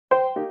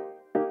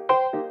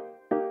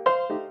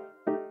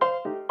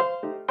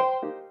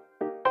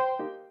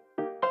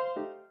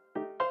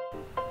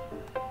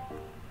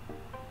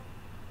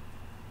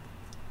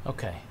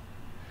Okay.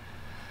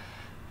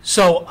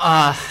 So,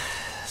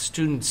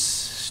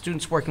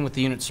 students working with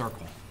the unit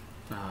circle.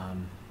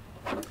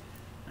 I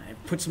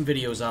put some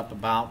videos up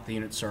about the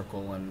unit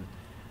circle and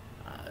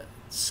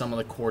some of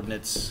the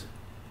coordinates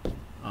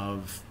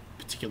of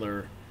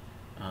particular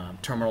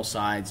terminal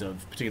sides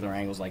of particular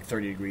angles, like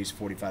 30 degrees,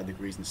 45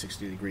 degrees, and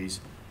 60 degrees.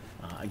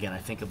 Again, I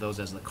think of those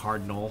as the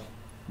cardinal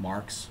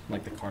marks,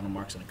 like the cardinal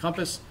marks on a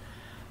compass.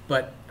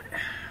 But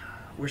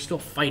we're still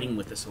fighting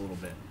with this a little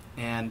bit,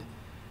 and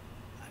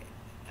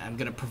I'm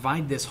going to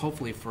provide this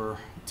hopefully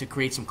to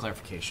create some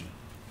clarification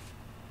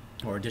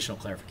or additional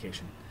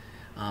clarification.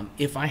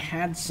 If I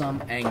had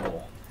some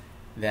angle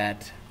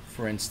that,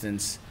 for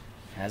instance,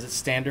 has its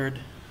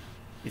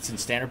in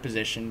standard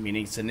position,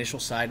 meaning its initial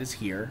side is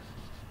here,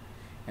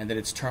 and that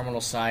its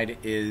terminal side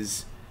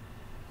is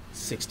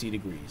 60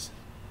 degrees.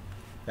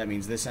 That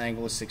means this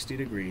angle is 60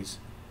 degrees,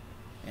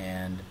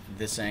 and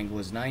this angle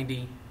is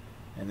 90,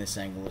 and this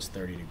angle is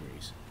 30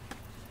 degrees.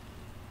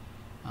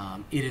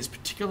 It is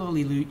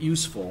particularly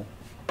useful,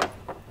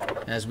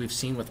 as we've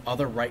seen with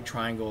other right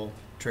triangle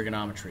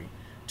trigonometry,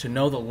 to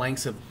know the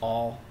lengths of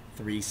all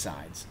three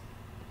sides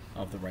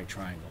of the right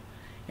triangle.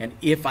 And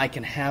if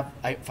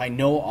I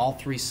know all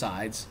three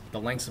sides, the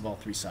lengths of all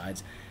three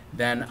sides,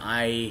 then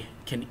I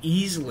can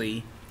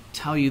easily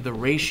tell you the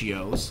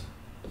ratios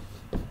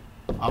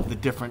of the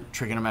different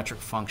trigonometric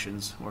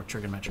functions or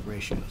trigonometric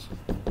ratios,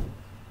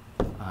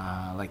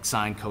 like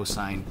sine,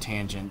 cosine,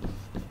 tangent,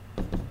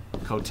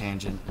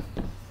 cotangent,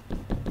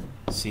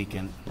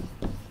 secant,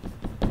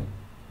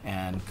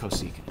 and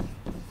cosecant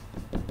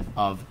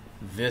of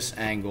this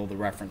angle, the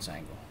reference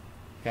angle.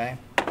 Okay?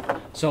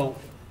 So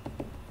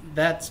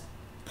that's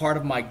part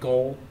of my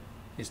goal,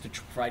 is to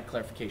provide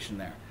clarification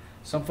there.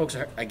 Some folks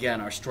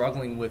are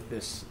struggling with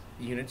this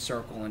unit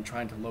circle and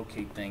trying to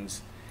locate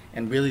things,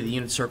 and really the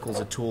unit circle is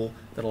a tool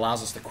that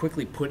allows us to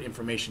quickly put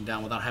information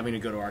down without having to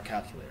go to our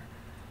calculator.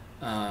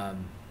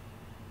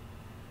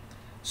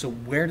 So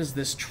what does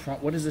this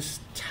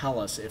tell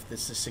us if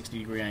this is a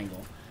 60-degree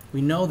angle?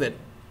 We know that,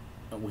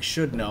 we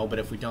should know, but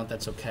if we don't,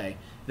 that's okay,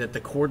 that the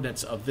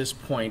coordinates of this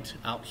point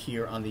out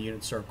here on the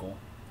unit circle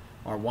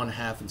are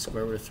 1/2 and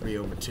square root of 3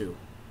 over 2.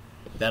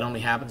 That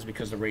only happens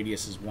because the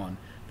radius is 1.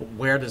 But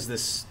where does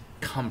this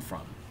come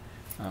from?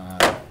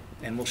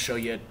 And we'll show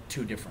you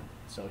two different.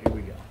 So here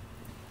we go.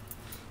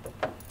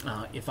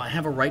 If I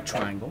have a right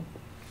triangle,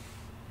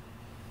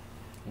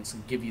 let's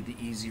give you the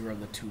easier of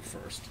the two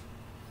first.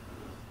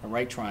 A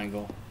right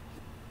triangle,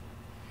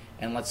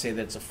 and let's say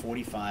that it's a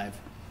 45,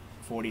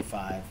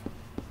 45,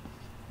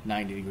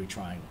 90-degree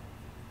triangle.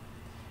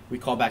 We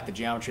call back the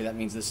geometry. That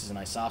means this is an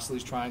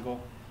isosceles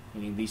triangle,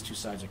 meaning these two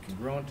sides are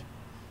congruent.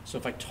 So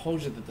if I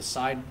told you that the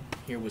side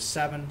here was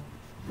 7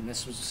 and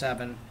this was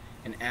 7,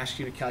 and asked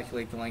you to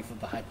calculate the length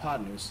of the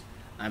hypotenuse,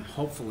 I'm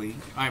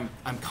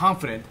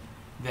confident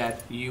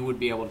that you would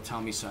be able to tell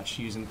me such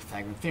using the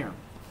Pythagorean Theorem.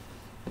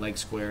 Leg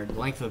squared,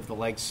 length of the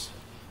legs,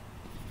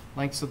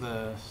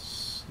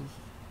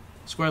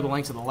 square of the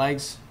lengths of the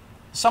legs,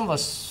 sum of the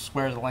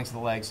squares of the lengths of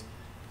the legs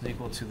is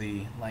equal to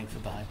the length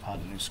of the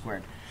hypotenuse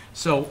squared.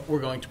 So we're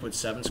going to put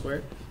 7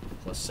 squared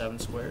plus 7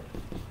 squared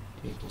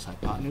equals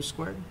hypotenuse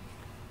squared.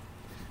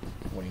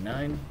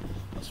 49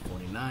 plus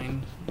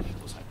 49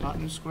 equals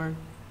hypotenuse squared.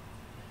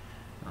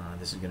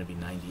 This is going to be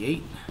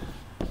 98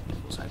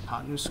 equals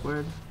hypotenuse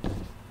squared.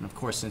 And of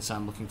course, since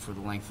I'm looking for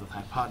the length of the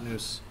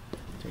hypotenuse,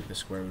 take the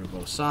square root of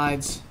both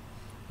sides,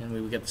 and we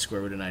would get the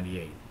square root of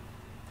 98.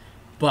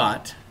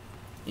 But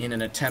in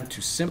an attempt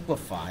to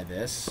simplify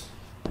this,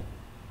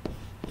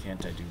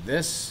 can't I do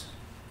this?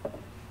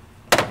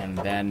 And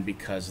then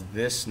because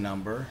this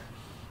number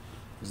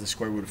is the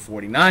square root of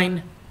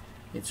 49,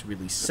 it's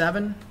really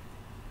 7.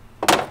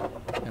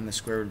 And the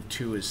square root of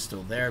 2 is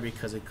still there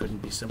because it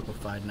couldn't be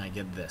simplified, and I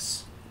get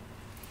this.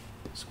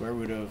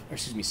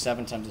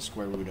 7 times the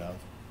square root of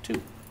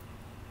 2.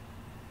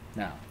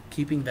 Now,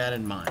 keeping that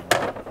in mind,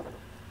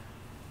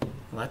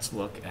 let's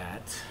look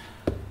at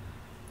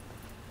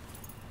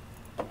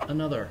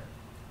another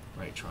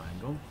right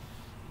triangle.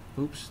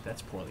 Oops,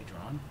 that's poorly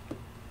drawn.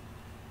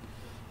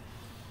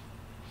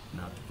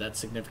 Not that that's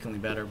significantly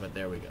better, but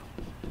there we go.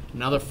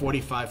 Another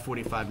 45,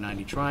 45,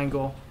 90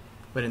 triangle.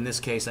 But in this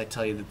case, I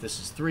tell you that this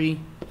is 3,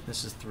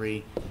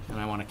 and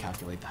I want to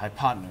calculate the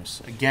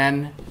hypotenuse.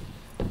 Again,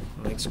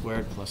 leg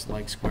squared plus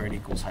leg squared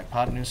equals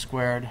hypotenuse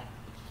squared.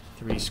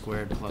 3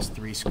 squared plus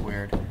 3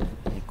 squared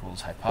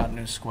equals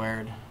hypotenuse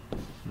squared.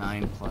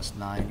 9 plus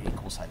 9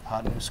 equals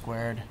hypotenuse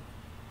squared.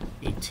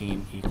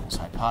 18 equals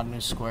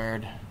hypotenuse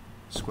squared.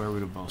 Square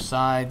root of both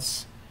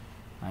sides.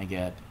 I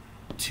get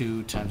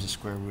 2 times the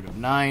square root of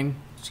 9.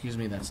 Excuse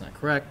me, that's not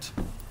correct.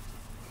 I'm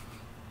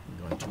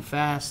going too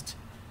fast.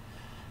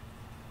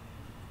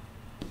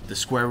 The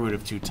square root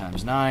of 2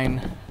 times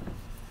 9,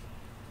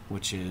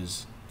 which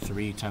is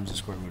 3 times the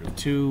square root of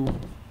 2,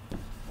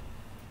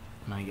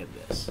 and I get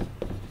this.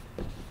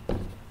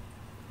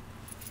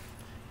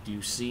 Do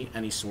you see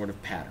any sort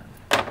of pattern?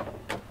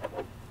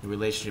 The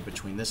relationship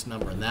between this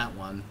number and that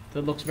one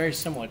that looks very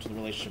similar to the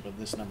relationship of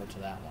this number to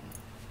that one.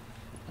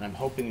 And I'm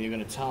hoping that you're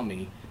going to tell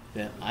me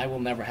that I will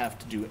never have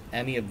to do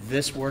any of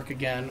this work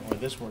again or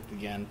this work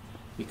again,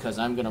 because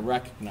I'm going to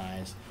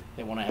recognize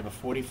that when I have a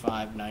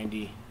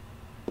 45-90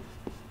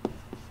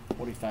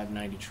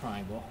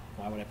 triangle,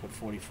 why would I put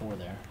 44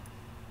 there?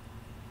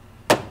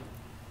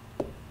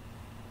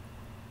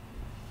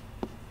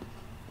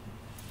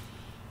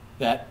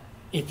 That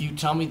if you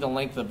tell me the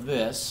length of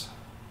this,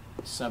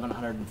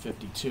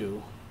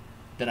 752,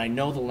 then I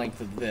know the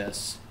length of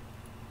this,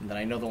 and then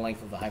I know the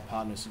length of the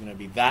hypotenuse is going to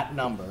be that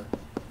number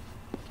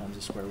times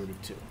the square root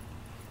of 2.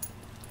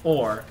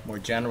 Or, more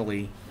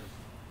generally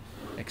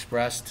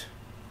expressed,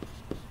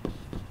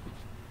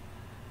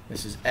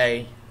 this is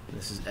A,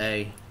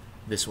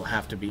 this will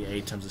have to be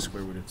A times the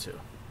square root of 2,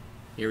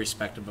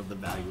 irrespective of the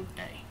value of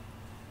A.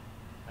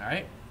 All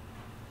right?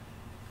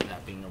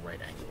 That being a right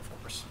angle,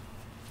 of course.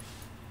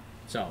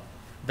 So,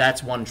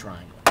 that's one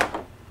triangle.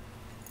 Let's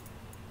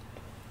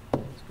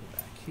go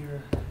back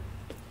here.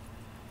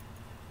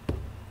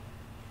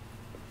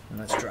 And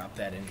let's drop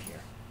that in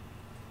here.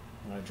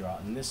 I'm going to draw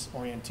it in this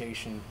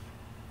orientation.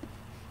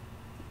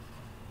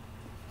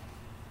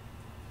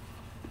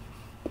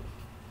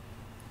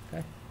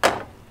 Okay.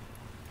 Now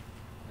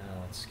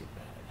let's skip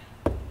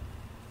ahead.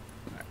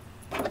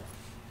 All right.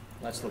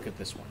 Let's look at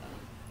this one now.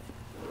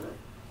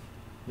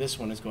 This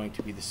one is going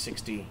to be the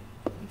 60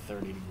 and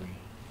 30 degree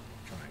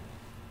triangle.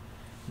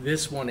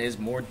 This one is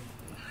more,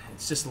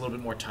 it's just a little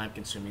bit more time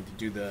consuming to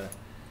do the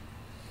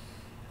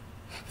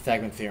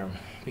Pythagorean Theorem,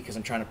 because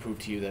I'm trying to prove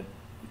to you that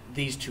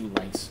these two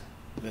lengths,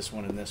 this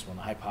one and this one,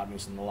 the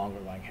hypotenuse and the longer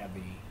leg, have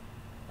the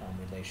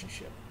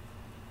relationship,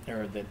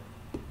 or that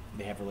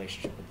they have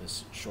relationship with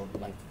this short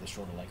length of the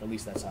shorter leg. At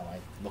least that's how I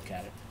look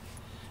at it.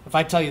 If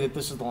I tell you that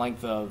this is the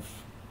length of,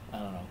 I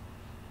don't know,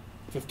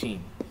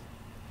 15,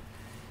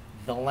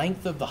 the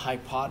length of the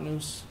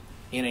hypotenuse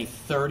in a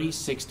 30,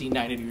 60,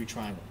 90 degree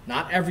triangle,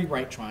 not every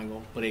right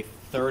triangle, but a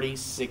 30,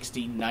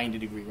 60, 90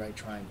 degree right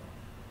triangle,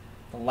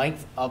 the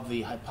length of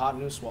the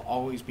hypotenuse will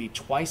always be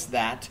twice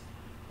that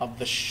of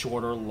the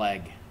shorter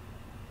leg.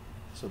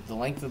 So the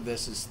length of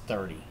this is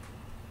 30.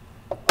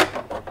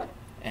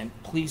 And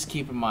please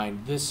keep in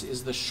mind, this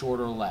is the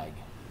shorter leg.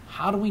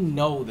 How do we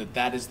know that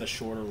that is the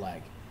shorter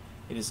leg?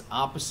 It is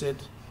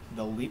opposite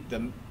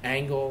the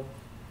angle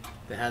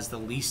that has the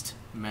least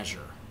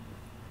measure.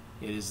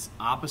 It is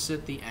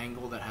opposite the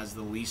angle that has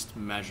the least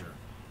measure.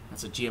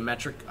 That's a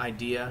geometric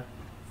idea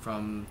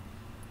from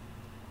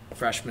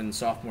freshman,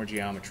 sophomore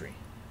geometry.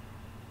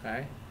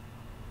 Okay?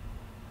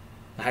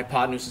 The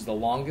hypotenuse is the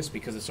longest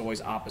because it's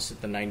always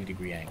opposite the 90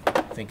 degree angle.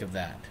 Think of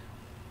that.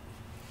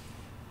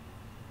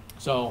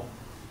 So,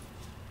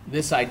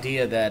 this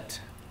idea that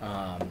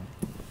the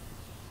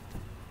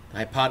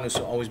hypotenuse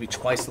will always be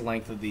twice the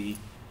length of the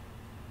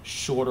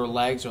shorter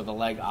legs, or the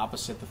leg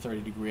opposite the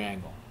 30 degree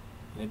angle.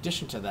 In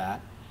addition to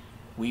that,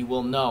 we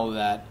will know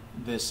that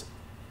this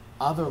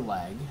other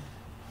leg,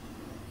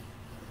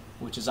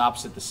 which is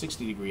opposite the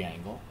 60 degree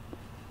angle,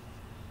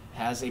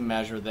 has a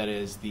measure that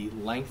is the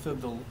length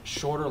of the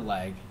shorter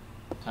leg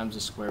times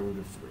the square root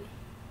of 3.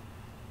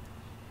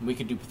 And we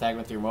could do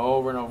Pythagorean Theorem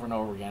over and over and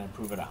over again and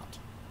prove it out.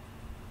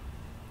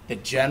 The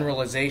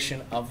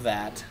generalization of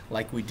that,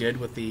 like we did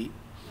with the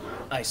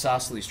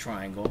Isosceles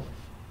Triangle,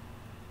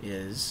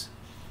 is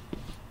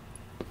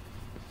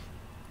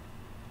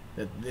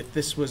that if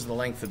this was the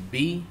length of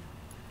B,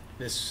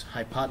 this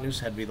hypotenuse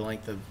had to be the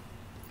length of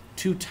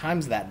 2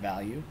 times that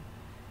value,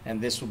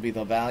 and this would be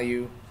the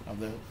value of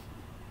the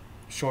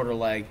shorter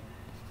leg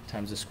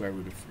times the square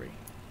root of 3.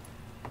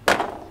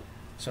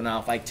 So now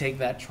if I take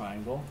that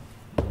triangle,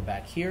 go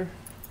back here,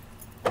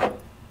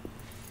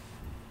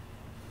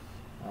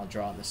 I'll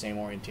draw it in the same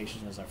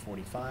orientation as our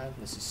 45.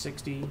 This is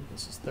 60,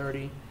 this is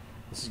 30,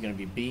 this is going to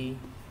be B,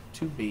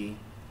 2B,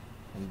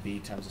 and B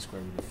times the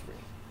square root of 3.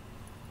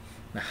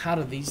 Now how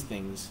do these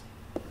things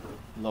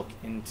look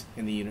in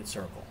the unit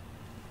circle?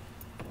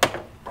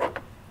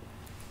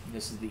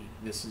 This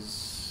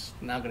is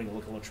now going to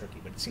look a little tricky,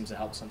 but it seems to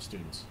help some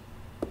students.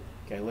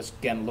 Okay, let's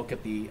again look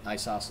at the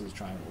isosceles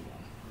triangle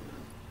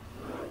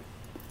again.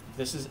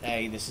 This is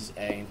A,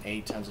 and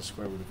A times the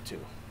square root of 2.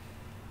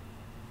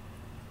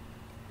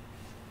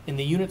 In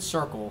the unit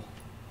circle,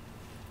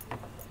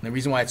 the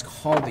reason why it's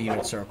called the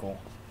unit circle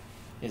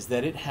is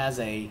that it has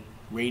a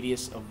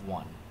radius of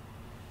 1.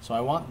 So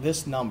I want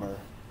this number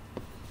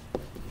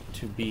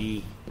to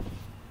be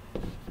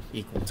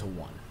equal to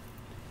 1.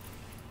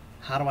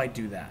 How do I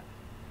do that?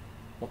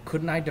 Well,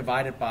 couldn't I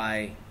divide it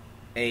by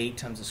A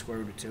times the square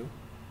root of 2?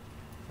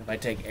 If I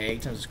take A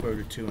times the square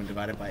root of 2 and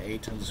divide it by A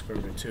times the square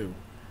root of 2,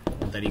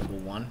 would that equal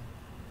 1?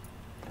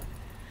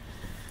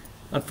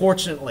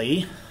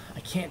 Unfortunately, I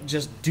can't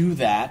just do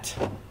that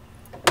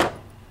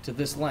to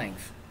this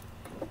length.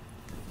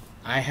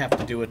 I have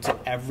to do it to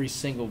every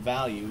single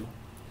value,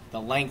 the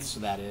lengths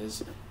that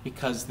is,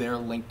 because they're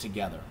linked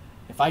together.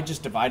 If I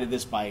just divided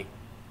this by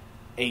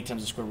A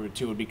times the square root of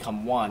 2, it would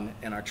become 1,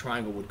 and our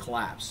triangle would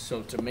collapse.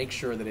 So to make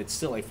sure that it's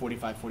still a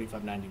 45,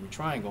 45, 90 degree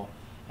triangle,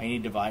 I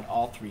need to divide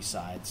all 3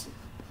 sides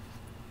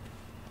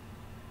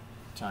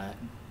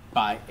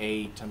by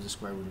A times the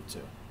square root of 2.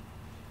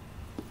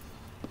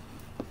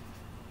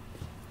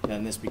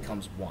 then this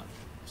becomes 1.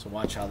 So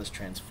watch how this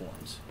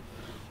transforms.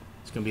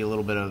 It's going to be a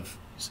little bit of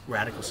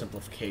radical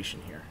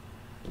simplification here.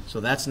 So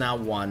that's now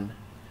 1.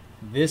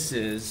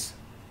 This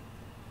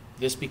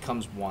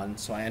becomes 1,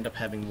 so I end up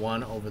having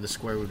 1 over the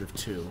square root of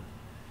 2.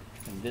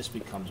 And this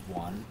becomes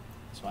 1,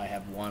 so I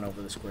have 1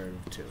 over the square root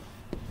of 2.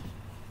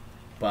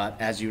 But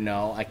as you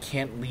know, I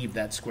can't leave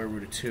that square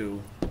root of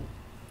 2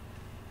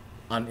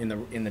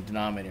 in the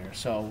denominator.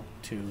 So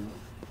to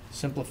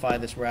simplify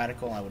this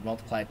radical, I would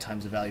multiply it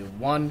times the value of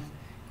 1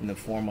 in the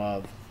form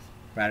of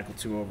radical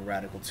 2 over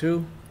radical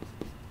 2.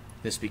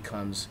 This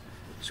becomes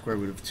square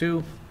root of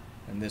 2,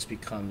 and this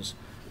becomes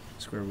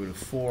square root of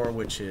 4,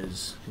 which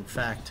is, in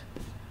fact,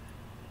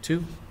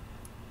 2.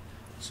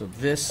 So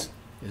this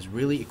is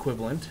really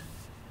equivalent,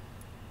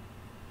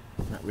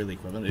 not really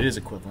equivalent, it is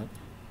equivalent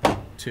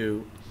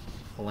to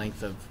the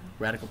length of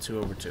radical 2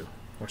 over 2,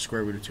 or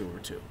square root of 2 over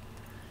 2.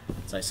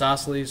 It's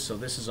isosceles, so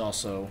this is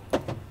also,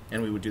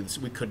 and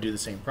we could do the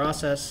same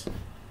process.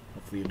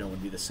 Hopefully you know it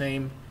would be the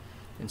same.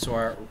 And so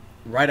our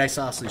right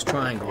isosceles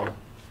triangle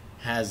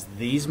has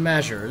these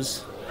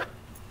measures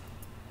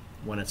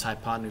when its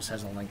hypotenuse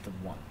has a length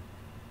of 1.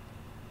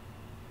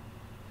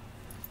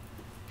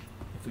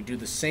 If we do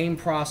the same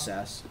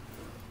process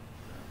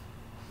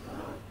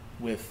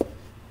with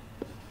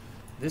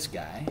this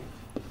guy,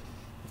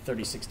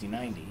 30, 60,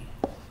 90,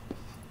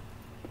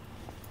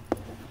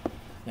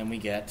 then we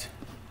get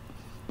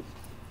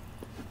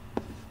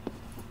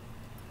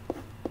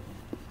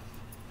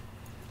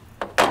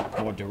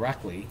more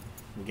directly,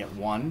 we get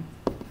 1,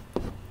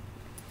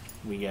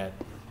 we get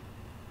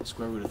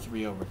square root of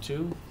 3 over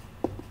 2,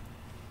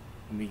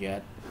 and we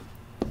get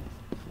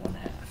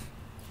 1/2.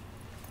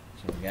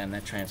 So again,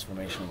 that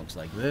transformation looks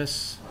like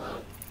this.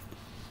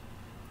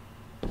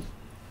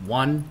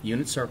 1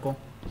 unit circle,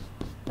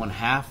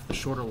 1/2 the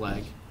shorter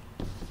leg,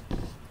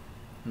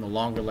 and the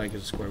longer leg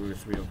is the square root of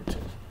 3 over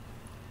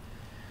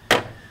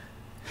 2.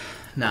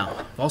 Now,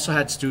 I've also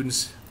had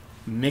students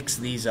mix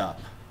these up,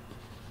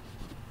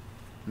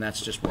 and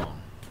that's just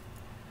wrong.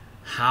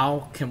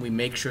 How can we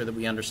make sure that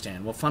we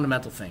understand? Well,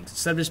 fundamental things.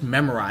 Instead of just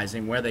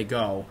memorizing where they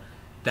go,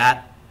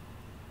 that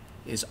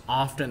is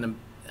often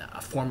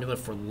a formula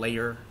for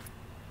later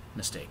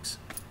mistakes,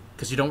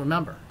 because you don't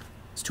remember.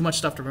 It's too much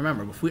stuff to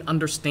remember. If we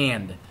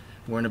understand,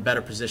 we're in a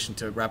better position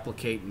to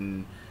replicate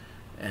and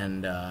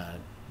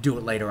do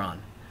it later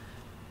on.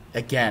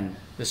 Again,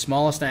 the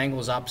smallest angle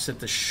is opposite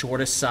the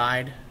shortest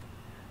side.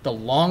 The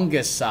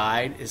longest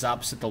side is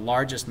opposite the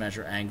largest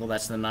measure angle.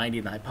 That's the 90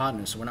 and the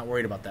hypotenuse, so we're not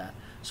worried about that.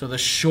 So the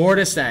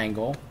shortest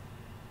angle,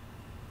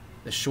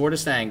 the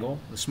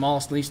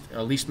smallest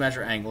least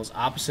measure angle is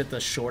opposite the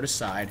shortest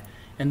side,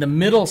 and the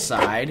middle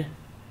side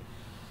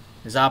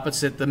is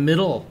opposite the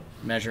middle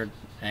measured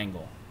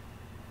angle,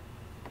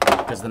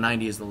 because the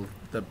 90 is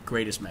the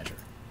greatest measure.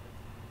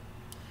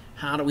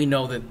 How do we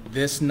know that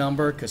this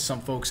number, because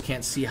some folks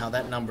can't see how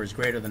that number is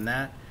greater than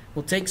that?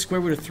 Well, take square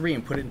root of 3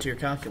 and put it into your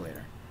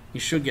calculator. You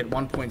should get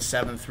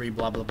 1.73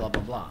 blah, blah, blah,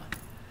 blah, blah.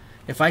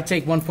 If I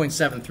take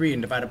 1.73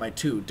 and divide it by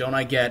 2, don't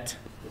I get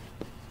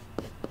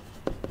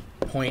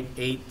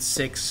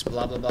 0.86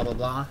 blah, blah, blah, blah,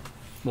 blah?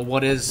 Well,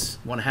 what is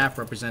 1/2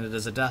 represented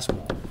as a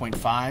decimal?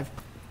 0.5?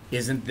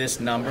 Isn't this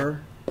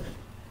number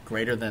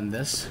greater than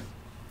this?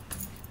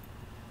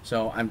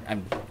 So I'm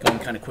going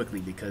kind of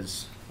quickly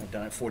because I've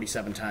done it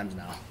 47 times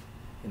now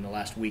in the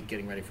last week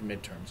getting ready for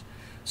midterms.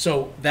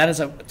 So that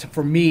is,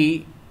 for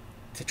me,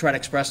 to try to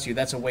express to you,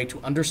 that's a way to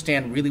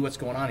understand really what's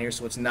going on here,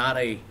 so it's not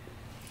a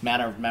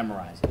matter of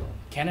memorizing.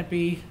 Can it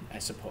be? I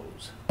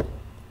suppose.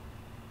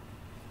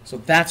 So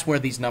that's where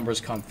these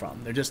numbers come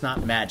from. They're just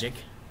not magic.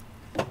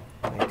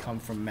 They come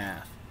from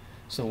math.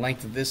 So the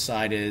length of this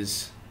side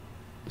is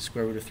the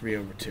square root of 3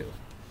 over 2,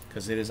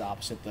 because it is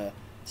opposite the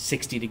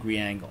 60-degree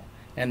angle.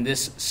 And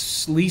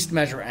this least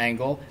measure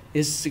angle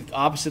is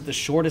opposite the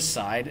shortest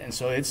side, and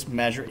so its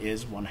measure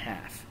is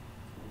 1/2.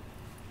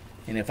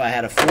 And if I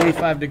had a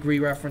 45-degree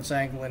reference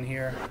angle in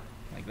here,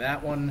 like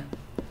that one,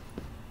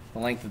 the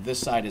length of this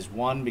side is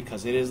 1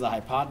 because it is the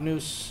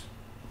hypotenuse.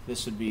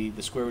 This would be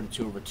the square root of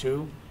 2 over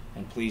 2.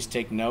 And please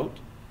take note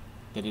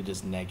that it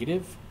is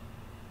negative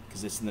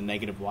because it's in the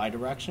negative y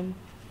direction.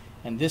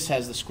 And this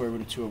has the square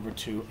root of 2 over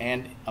 2.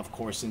 And, of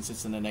course, since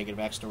it's in the negative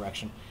x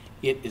direction,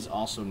 it is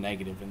also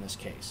negative in this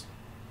case.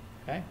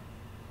 Okay?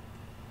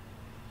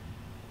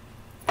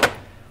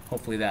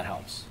 Hopefully that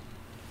helps.